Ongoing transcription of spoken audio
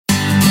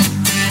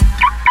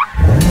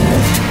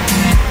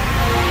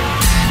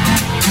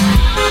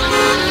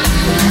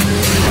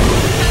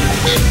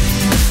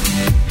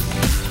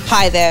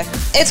Hi there,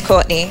 it's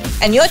Courtney,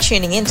 and you're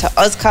tuning in to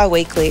Ozcar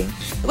Weekly,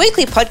 the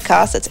weekly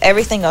podcast that's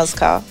everything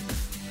Ozcar.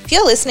 If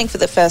you're listening for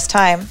the first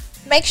time,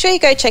 make sure you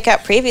go check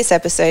out previous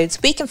episodes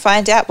where you can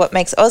find out what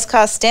makes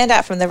Ozcar stand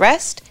out from the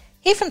rest,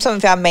 hear from some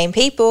of our main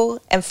people,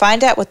 and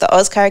find out what the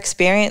Ozcar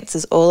experience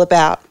is all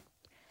about.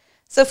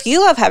 So if you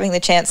love having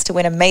the chance to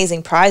win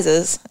amazing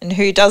prizes, and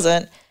who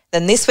doesn't,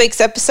 then this week's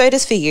episode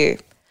is for you.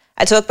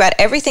 I talk about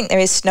everything there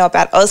is to know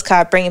about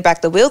Ozcar bringing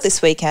back the wheel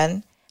this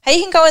weekend, how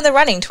you can go in the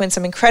running to win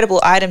some incredible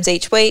items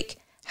each week,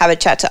 have a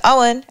chat to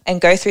Owen, and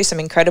go through some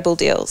incredible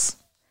deals.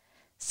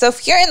 So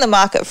if you're in the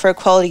market for a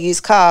quality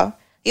used car,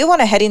 you'll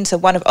want to head into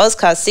one of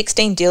Ozcar's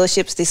 16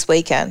 dealerships this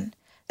weekend.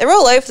 They're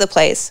all over the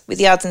place, with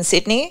yards in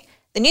Sydney,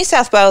 the New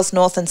South Wales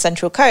North and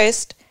Central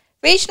Coast,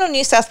 regional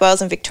New South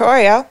Wales and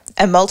Victoria,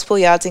 and multiple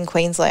yards in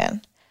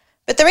Queensland.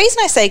 But the reason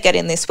I say get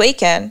in this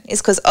weekend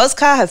is because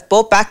Ozcar have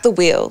brought back the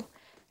wheel.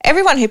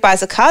 Everyone who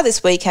buys a car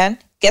this weekend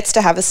gets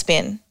to have a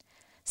spin.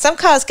 Some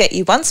cars get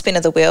you one spin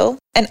of the wheel,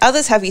 and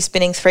others have you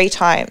spinning 3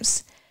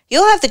 times.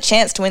 You'll have the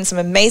chance to win some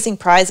amazing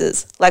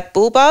prizes, like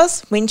bull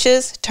bars,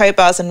 winches, tow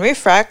bars and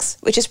roof racks,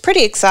 which is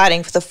pretty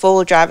exciting for the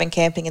four-wheel drive and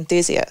camping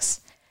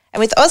enthusiasts.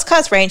 And with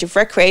Ozcar's range of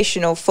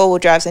recreational four-wheel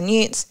drives and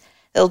utes,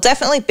 there'll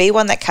definitely be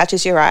one that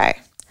catches your eye.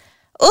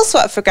 Also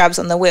up for grabs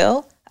on the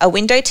wheel are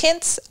window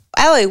tints,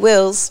 alloy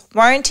wheels,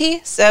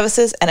 warranty,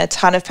 services and a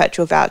ton of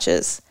petrol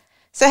vouchers.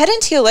 So head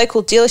into your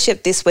local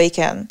dealership this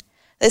weekend.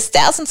 There's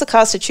thousands of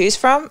cars to choose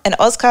from, and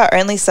Ozcar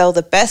only sell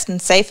the best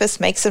and safest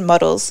makes and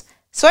models,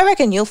 so I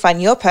reckon you'll find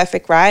your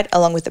perfect ride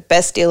along with the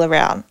best deal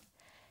around.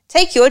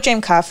 Take your dream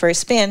car for a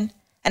spin,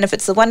 and if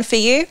it's the one for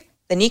you,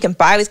 then you can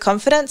buy with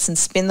confidence and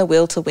spin the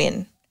wheel to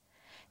win.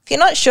 If you're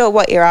not sure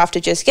what you're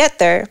after just yet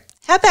though,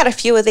 how about a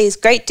few of these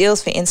great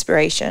deals for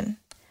inspiration?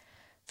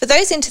 For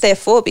those into their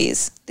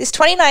 4Bs, this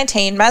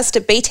 2019 Mazda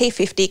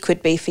BT50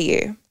 could be for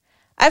you.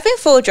 I've been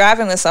full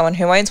driving with someone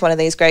who owns one of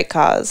these great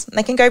cars, and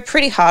they can go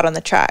pretty hard on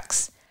the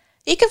tracks.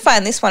 You can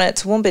find this one at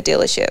Toowoomba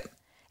dealership.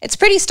 It's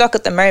pretty stock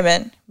at the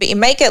moment, but you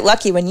may get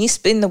lucky when you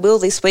spin the wheel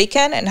this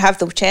weekend and have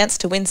the chance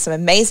to win some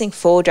amazing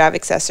four-wheel drive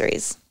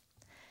accessories.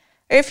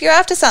 Or if you're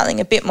after something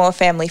a bit more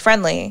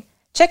family-friendly,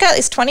 check out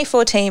this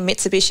 2014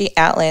 Mitsubishi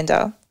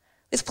Outlander.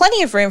 With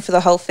plenty of room for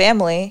the whole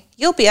family,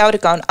 you'll be able to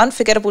go on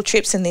unforgettable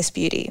trips in this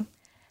beauty.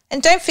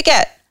 And don't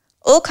forget,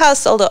 all cars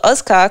sold at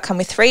Ozcar come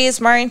with 3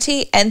 years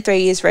warranty and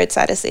 3 years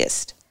roadside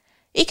assist.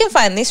 You can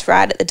find this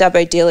ride at the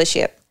Dubbo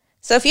dealership.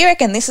 So if you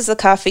reckon this is the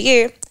car for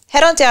you,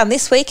 head on down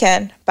this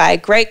weekend, buy a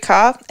great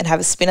car and have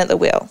a spin at the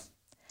wheel.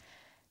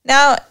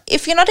 Now,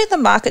 if you're not in the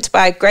market to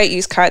buy a great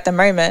used car at the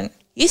moment,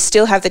 you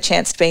still have the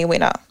chance to be a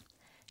winner.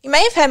 You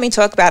may have heard me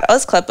talk about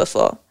Oz Club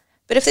before,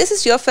 but if this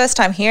is your first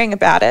time hearing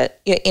about it,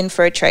 you're in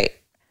for a treat.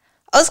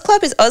 Oz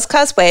Club is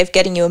Ozcar's way of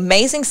getting you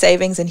amazing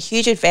savings and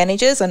huge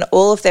advantages on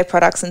all of their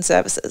products and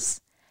services.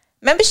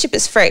 Membership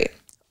is free.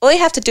 All you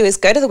have to do is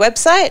go to the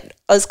website,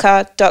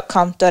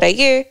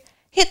 ozcar.com.au,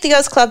 hit the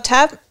Oz Club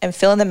tab and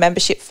fill in the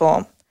membership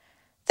form.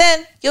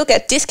 Then you'll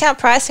get discount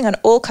pricing on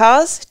all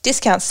cars,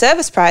 discount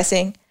service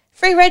pricing,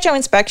 free rego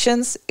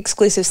inspections,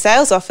 exclusive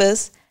sales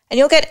offers, and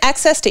you'll get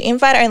access to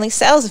invite-only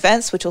sales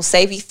events which will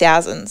save you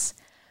thousands.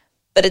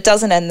 But it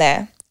doesn't end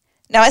there.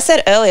 Now I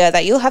said earlier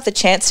that you'll have the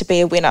chance to be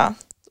a winner.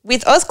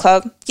 With Oz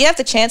Club, you have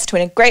the chance to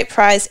win a great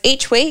prize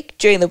each week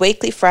during the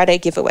weekly Friday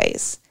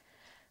giveaways.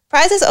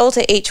 Prizes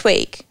alter each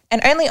week,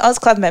 and only Oz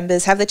Club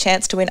members have the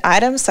chance to win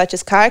items such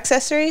as car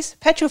accessories,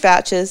 petrol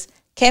vouchers,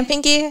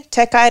 camping gear,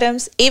 tech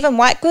items, even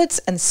white goods,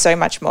 and so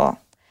much more.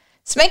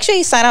 So make sure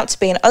you sign up to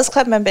be an Oz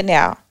Club member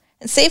now,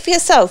 and see for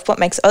yourself what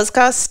makes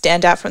Ozcar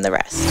stand out from the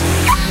rest.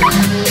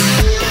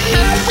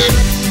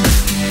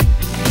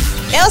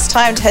 Now it's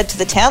time to head to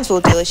the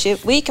Townsville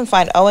dealership where you can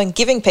find Owen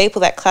giving people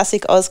that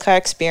classic Ozcar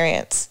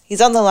experience.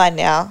 He's on the line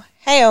now.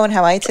 Hey Owen,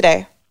 how are you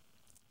today?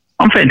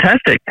 I'm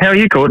fantastic. How are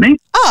you, Courtney?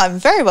 Oh, I'm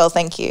very well,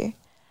 thank you.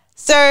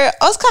 So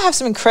Ozcar have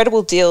some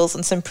incredible deals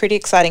and some pretty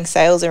exciting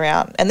sales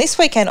around. And this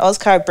weekend,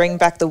 Ozcar bring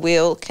back the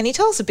wheel. Can you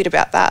tell us a bit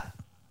about that?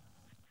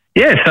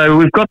 Yeah, so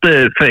we've got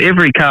for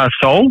every car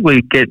sold,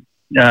 we get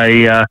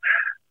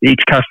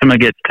each customer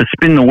gets to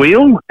spin the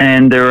wheel,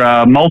 and there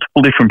are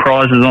multiple different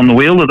prizes on the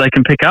wheel that they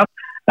can pick up.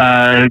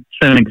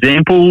 Some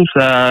examples,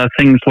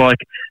 things like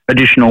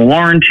additional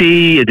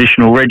warranty,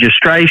 additional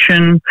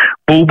registration,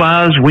 bull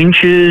bars,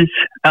 winches,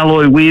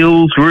 alloy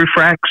wheels, roof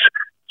racks.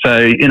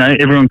 So,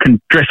 everyone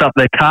can dress up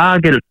their car,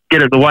 get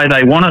it the way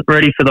they want it,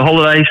 ready for the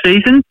holiday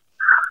season.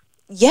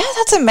 Yeah,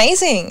 that's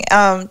amazing.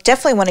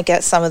 Definitely want to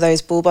get some of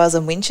those bull bars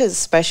and winches,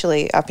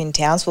 especially up in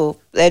Townsville.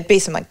 There'd be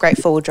some great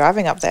forward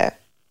driving up there.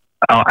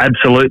 Oh,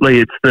 absolutely.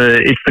 It's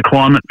the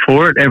climate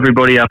for it.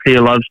 Everybody up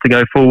here loves to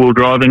go four-wheel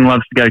driving,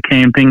 loves to go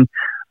camping.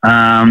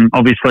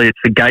 Obviously, it's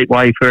a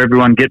gateway for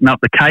everyone getting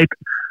up the Cape.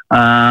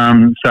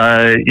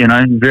 So,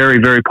 very,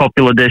 very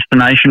popular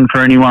destination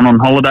for anyone on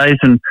holidays,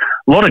 and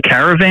a lot of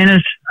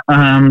caravanners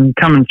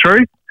coming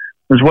through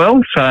as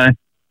well. So,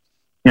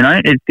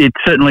 it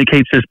certainly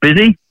keeps us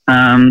busy.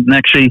 And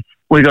actually,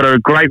 we've got a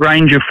great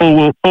range of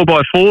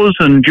 4x4s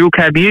and dual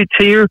cab utes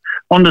here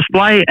on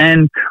display,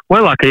 and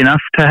we're lucky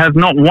enough to have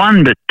not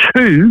one but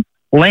two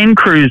Land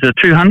Cruiser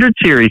 200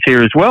 series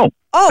here as well.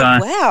 Oh,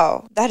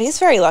 wow. That is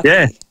very lucky.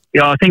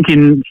 Yeah, I think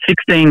in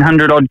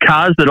 1,600 odd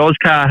cars that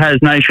Ozcar has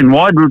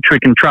nationwide, which we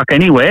can truck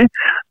anywhere,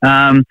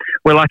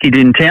 we're lucky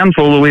in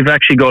Townsville that we've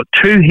actually got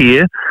two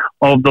here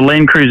of the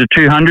Land Cruiser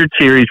 200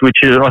 series, which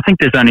is, I think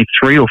there's only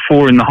 3 or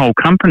 4 in the whole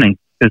company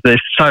because they're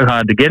so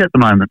hard to get at the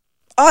moment.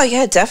 Oh,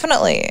 yeah,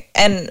 definitely.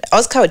 And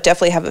Ozcar would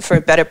definitely have it for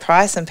a better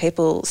price than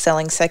people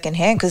selling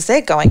secondhand because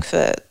they're going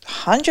for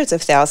hundreds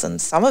of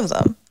thousands, some of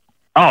them.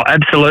 Oh,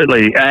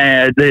 absolutely.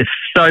 They're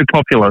so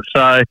popular.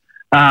 So,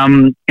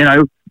 you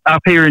know,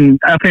 up here in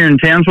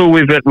Townsville,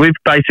 we've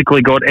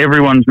basically got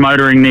everyone's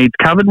motoring needs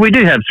covered. We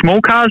do have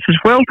small cars as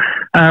well.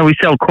 We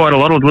sell quite a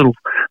lot of little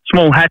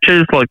small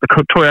hatches like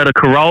the Toyota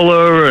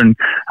Corolla and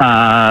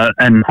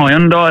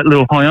Hyundai,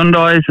 little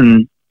Hyundais,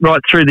 and right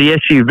through the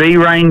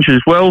SUV range as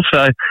well.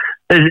 So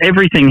there's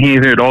everything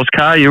here at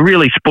Ozcar. You're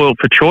really spoilt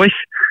for choice.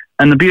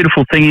 And the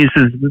beautiful thing is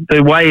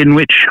the way in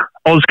which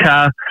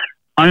Ozcar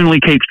only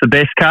keeps the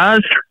best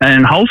cars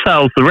and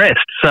wholesales the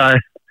rest. So,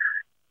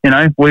 you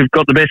know, we've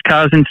got the best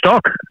cars in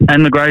stock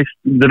and the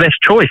best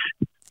choice.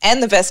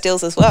 And the best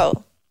deals as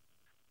well.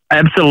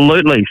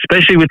 Absolutely.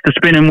 Especially with the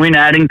spin and win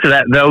adding to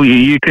that value.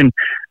 You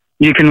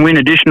can win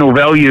additional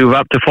value of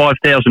up to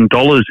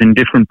 $5,000 in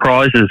different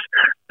prizes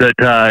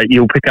that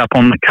you'll pick up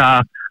on the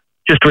car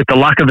just with the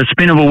luck of a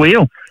spin of a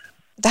wheel.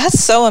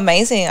 That's so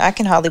amazing. I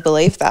can hardly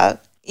believe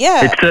that.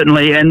 Yeah. It's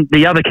certainly, and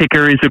the other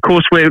kicker is, of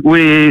course,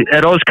 we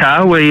at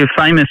Ozcar, we're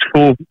famous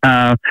for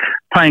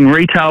paying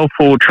retail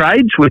for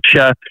trades, which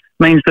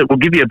means that we'll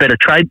give you a better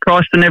trade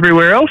price than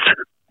everywhere else.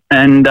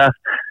 And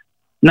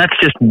that's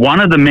just one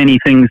of the many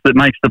things that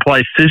makes the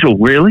place sizzle,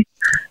 really.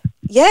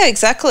 Yeah,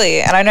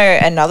 exactly. And I know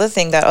another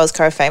thing that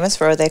Ozcar are famous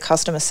for are their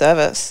customer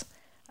service.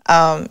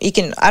 I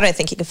don't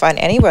think you can find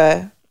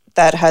anywhere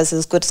that has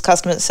as good as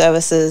customer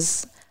service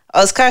as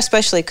Ozcar,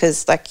 especially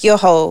because like your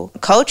whole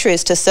culture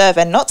is to serve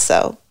and not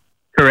sell.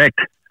 Correct.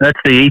 That's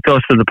the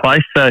ethos of the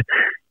place. So,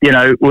 you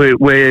know,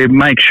 we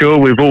make sure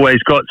we've always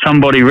got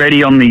somebody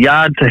ready on the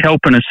yard to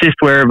help and assist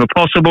wherever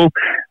possible.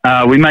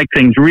 We make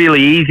things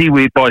really easy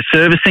by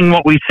servicing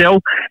what we sell.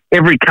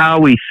 Every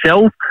car we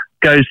sell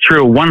goes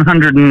through a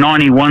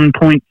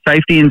 191-point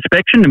safety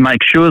inspection to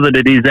make sure that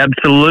it is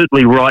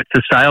absolutely right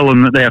for sale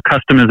and that our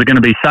customers are going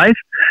to be safe.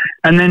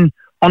 And then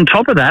on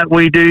top of that,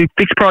 we do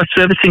fixed price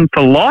servicing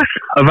for life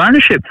of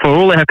ownership for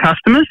all our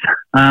customers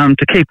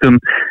to keep them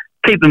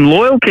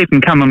loyal, keep them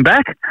coming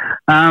back.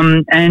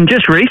 And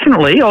just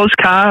recently,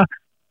 Ozcar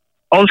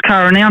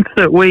announced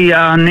that we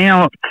are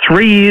now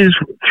 3 years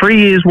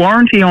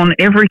warranty on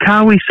every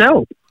car we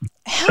sell.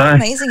 How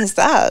amazing is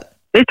that?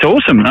 It's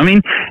awesome. I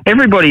mean,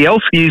 everybody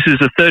else uses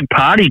a third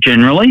party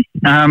generally.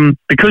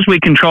 Because we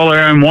control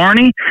our own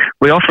warranty,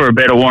 we offer a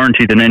better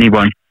warranty than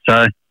anyone.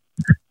 So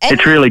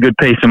it's really good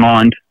peace of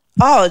mind.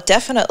 Oh,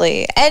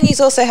 definitely. And you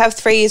also have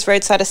 3 years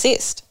roadside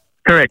assist.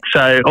 Correct.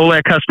 So all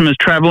our customers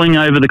travelling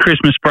over the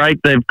Christmas break,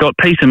 they've got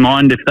peace of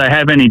mind if they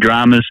have any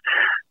dramas.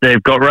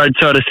 They've got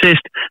roadside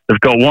assist.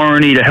 They've got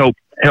warranty to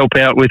help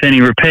out with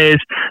any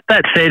repairs.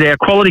 That said, our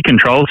quality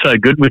control is so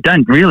good, we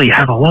don't really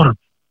have a lot of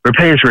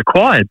repairs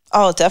required.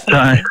 Oh,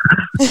 definitely.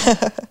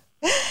 So.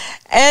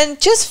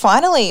 And just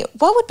finally,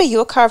 what would be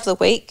your car of the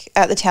week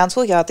at the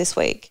Townsville Yard this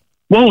week?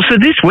 Well, so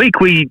this week,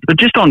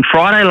 just on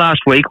Friday last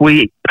week,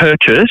 we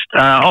purchased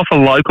off a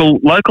local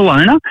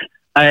owner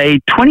a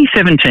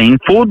 2017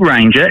 Ford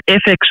Ranger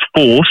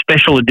FX4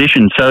 Special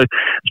Edition. So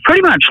it's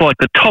pretty much like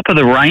the top of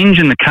the range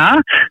in the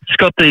car. It's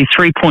got the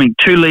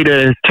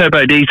 3.2-litre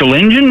turbo diesel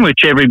engine,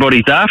 which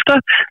everybody's after.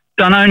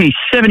 Done only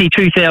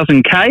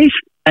 72,000 Ks,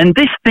 and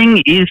this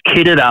thing is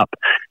kitted up.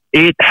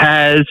 It's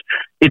had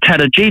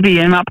a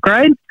GBM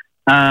upgrade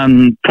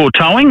for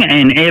towing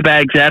and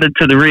airbags added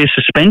to the rear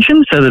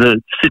suspension so that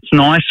it sits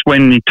nice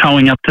when you're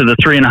towing up to the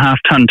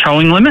 3.5-ton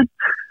towing limit.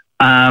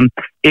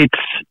 It's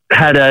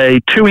had a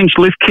 2-inch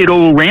lift kit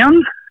all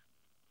round,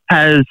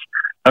 has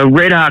a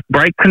Red Arc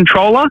brake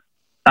controller,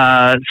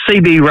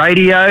 CB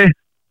radio,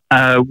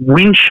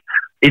 winch.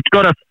 It's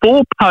got a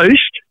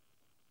 4-post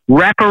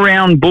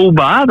wraparound bull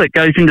bar that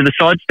goes into the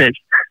side steps,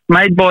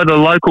 made by the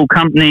local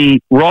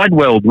company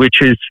Rideweld,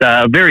 which is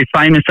very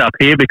famous up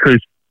here because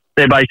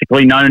they're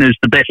basically known as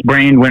the best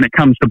brand when it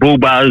comes to bull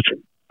bars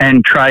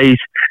and trays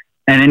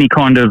and any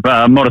kind of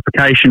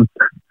modification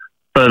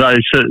for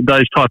those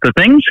type of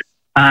things.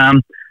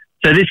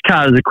 So this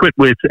car is equipped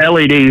with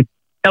LED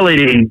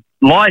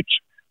lights,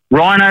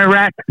 Rhino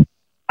rack,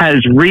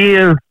 has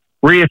rear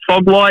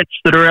fog lights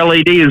that are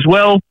LED as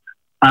well,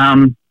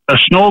 a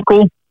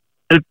snorkel.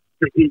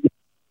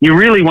 You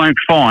really won't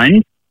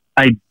find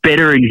a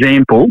better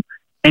example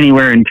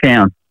anywhere in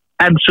town.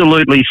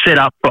 Absolutely set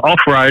up for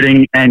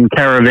off-roading and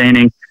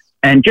caravanning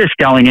and just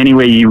going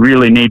anywhere you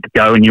really need to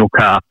go in your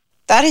car.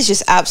 That is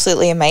just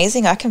absolutely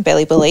amazing. I can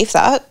barely believe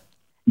that.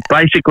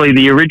 Basically,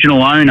 the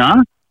original owner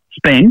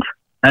spent,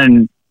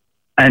 and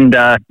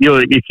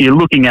if you're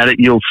looking at it,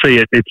 you'll see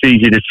it. It's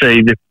easy to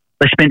see that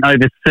they spent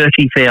over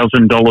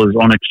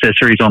 $30,000 on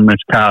accessories on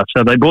this car.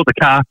 So they bought the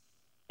car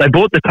They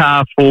bought the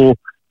car for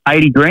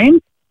 $80,000,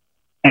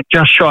 at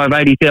just shy of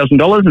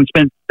 $80,000, and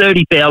spent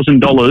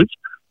 $30,000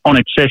 on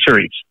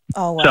accessories.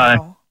 Oh, wow.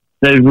 So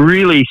they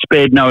really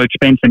spared no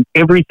expense, and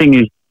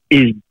everything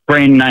is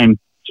brand name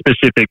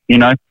specific.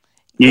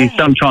 You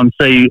sometimes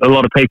see a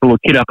lot of people will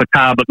kit up a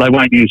car, but they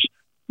won't use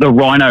the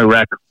Rhino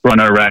Rack,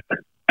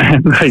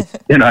 and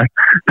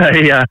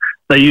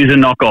they use a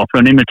knockoff,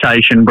 an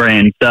imitation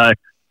brand. So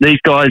these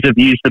guys have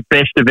used the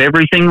best of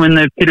everything when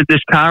they've kitted this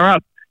car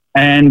up,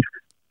 and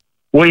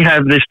we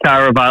have this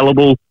car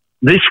available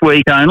this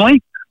week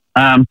only,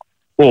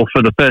 or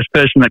for the first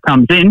person that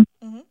comes in,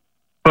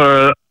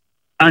 for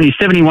only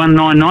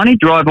 $71,990,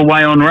 drive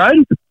away on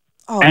road.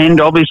 Oh, and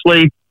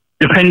obviously,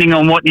 depending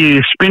on what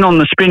you spin on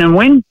the spin and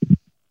win,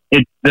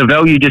 the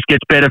value just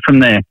gets better from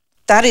there.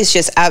 That is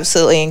just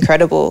absolutely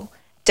incredible.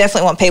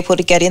 Definitely want people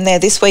to get in there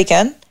this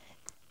weekend,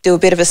 do a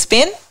bit of a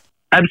spin.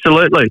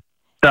 Absolutely.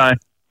 So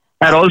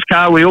at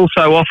Ozcar, we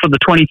also offer the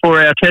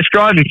 24-hour test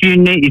drive.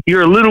 If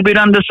you're a little bit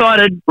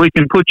undecided, we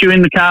can put you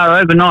in the car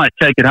overnight,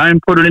 take it home,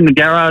 put it in the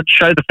garage,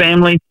 show the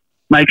family,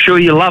 make sure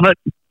you love it,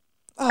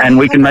 and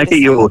we can make it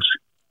yours.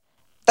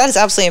 That is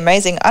absolutely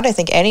amazing. I don't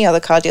think any other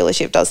car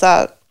dealership does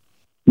that.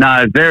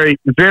 No, very,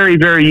 very,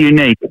 very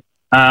unique.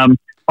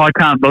 I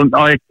can't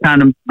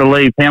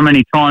believe how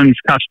many times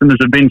customers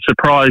have been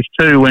surprised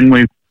too when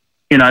we've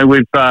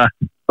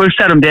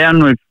sat them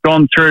down, we've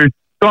gone through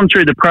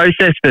the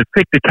process, they've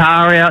picked the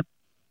car out,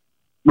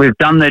 we've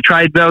done their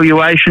trade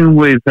valuation,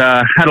 we've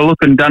had a look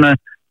and done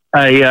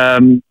a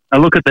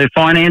look at their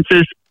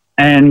finances,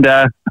 and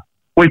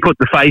we put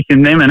the faith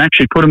in them and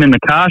actually put them in the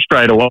car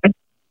straight away.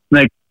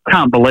 They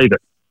can't believe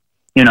it.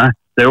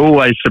 They're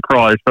always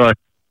surprised. So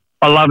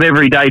I love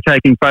every day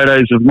taking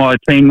photos of my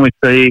team with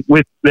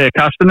their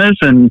customers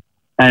and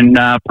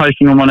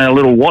posting them on our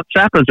little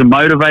WhatsApp as a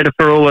motivator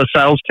for all our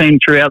sales team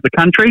throughout the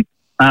country.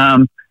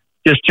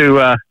 Just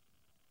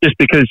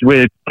because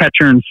we're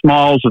capturing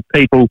smiles of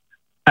people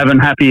having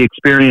happy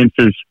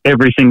experiences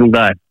every single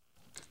day.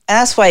 And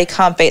that's why you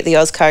can't beat the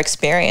Ozcar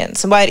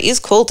experience, and why it is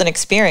called an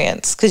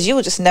experience, because you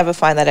will just never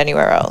find that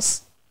anywhere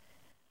else.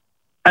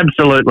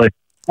 Absolutely.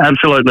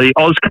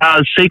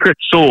 Ozcar's secret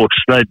sauce,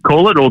 they'd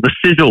call it, or the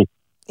sizzle.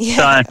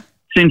 Yeah. So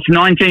since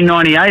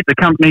 1998, the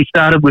company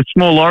started with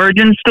small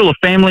origins, still a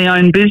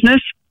family-owned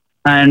business,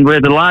 and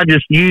we're the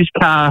largest used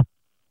car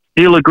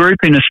dealer group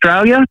in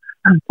Australia.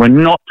 We're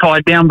not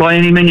tied down by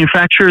any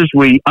manufacturers.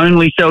 We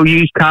only sell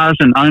used cars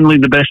and only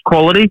the best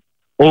quality,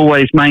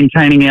 always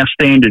maintaining our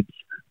standards.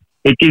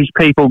 It gives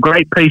people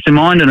great peace of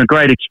mind and a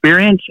great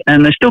experience,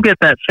 and they still get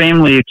that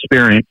family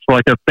experience,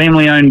 like a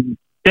family-owned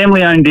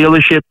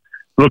dealership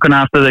looking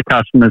after their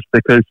customers,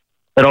 because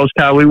at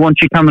Ozcar, we want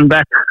you coming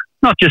back,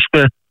 not just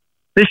for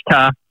this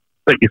car,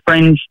 but your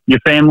friends, your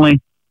family.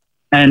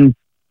 And,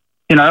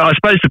 I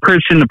suppose the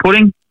proof's in the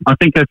pudding. I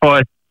think if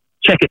I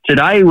check it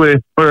today, we're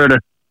at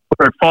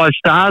 5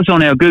 stars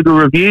on our Google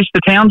reviews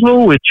for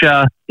Townsville, which is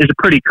a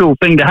pretty cool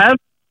thing to have.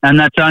 And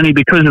that's only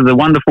because of the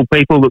wonderful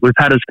people that we've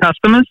had as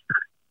customers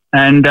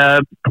and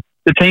the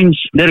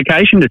team's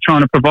dedication to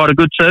trying to provide a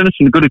good service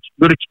and a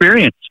good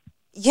experience.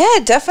 Yeah,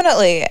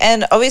 definitely.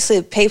 And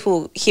obviously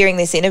people hearing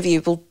this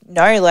interview will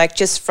know,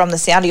 just from the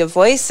sound of your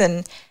voice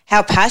and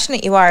how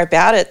passionate you are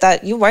about it,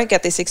 that you won't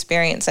get this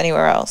experience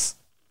anywhere else.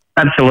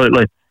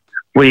 Absolutely.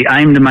 We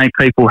aim to make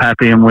people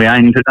happy, and we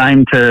aim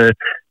to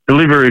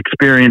deliver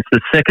experience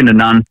that's second to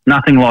none,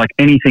 nothing like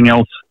anything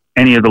else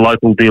any of the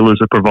local dealers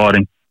are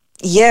providing.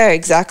 Yeah,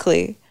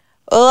 exactly.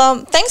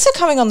 Well, thanks for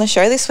coming on the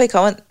show this week,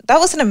 Owen. That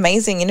was an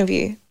amazing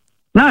interview.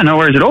 No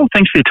worries at all.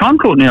 Thanks for your time,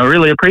 Courtney. I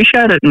really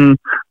appreciate it, and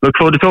look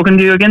forward to talking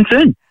to you again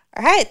soon.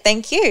 All right,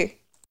 thank you.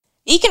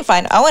 You can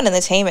find Owen and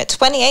the team at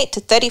 28 to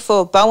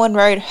 34 Bowen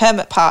Road,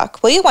 Hermit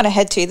Park, where you want to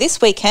head to this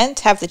weekend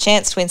to have the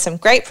chance to win some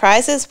great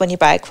prizes when you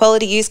buy a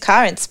quality used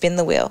car and spin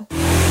the wheel.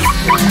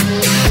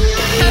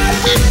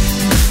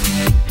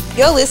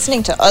 You're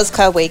listening to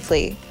Ozcar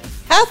Weekly.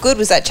 How good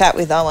was that chat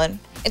with Owen?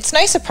 It's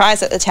no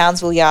surprise that the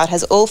Townsville Yard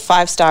has all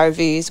 5-star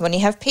reviews when you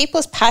have people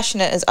as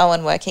passionate as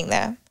Owen working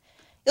there.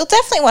 You'll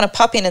definitely want to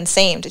pop in and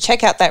see him to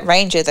check out that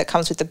Ranger that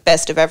comes with the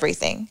best of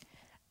everything.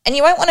 And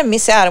you won't want to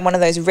miss out on one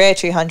of those rare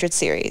 200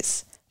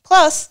 series.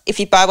 Plus, if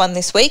you buy one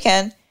this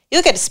weekend,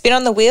 you'll get a spin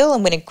on the wheel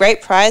and win a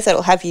great prize that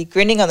will have you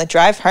grinning on the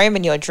drive home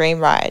in your dream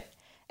ride.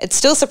 It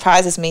still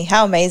surprises me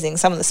how amazing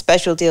some of the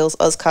special deals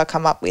Ozcar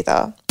come up with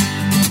are.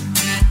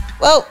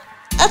 Well,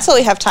 that's all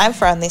we have time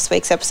for on this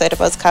week's episode of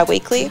Ozcar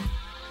Weekly.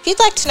 If you'd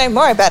like to know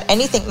more about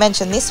anything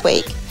mentioned this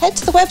week, head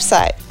to the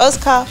website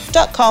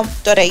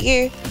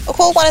ozcar.com.au or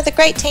call one of the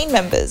great team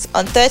members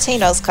on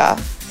 13 Ozcar.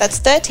 That's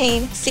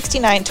 13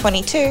 69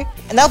 22,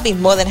 and they'll be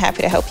more than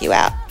happy to help you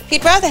out. If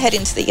you'd rather head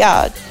into the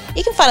yard,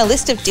 you can find a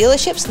list of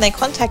dealerships and their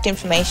contact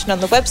information on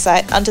the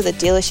website under the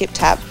dealership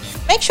tab.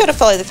 Make sure to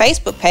follow the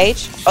Facebook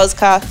page,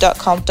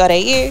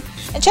 ozcar.com.au,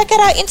 and check out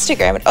our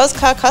Instagram at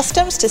Ozcar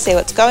Customs to see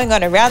what's going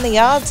on around the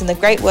yards and the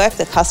great work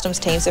the customs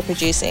teams are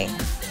producing.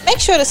 Make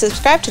sure to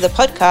subscribe to the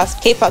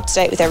podcast, keep up to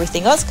date with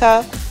everything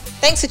Ozcar.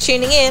 Thanks for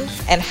tuning in,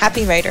 and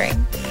happy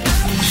motoring.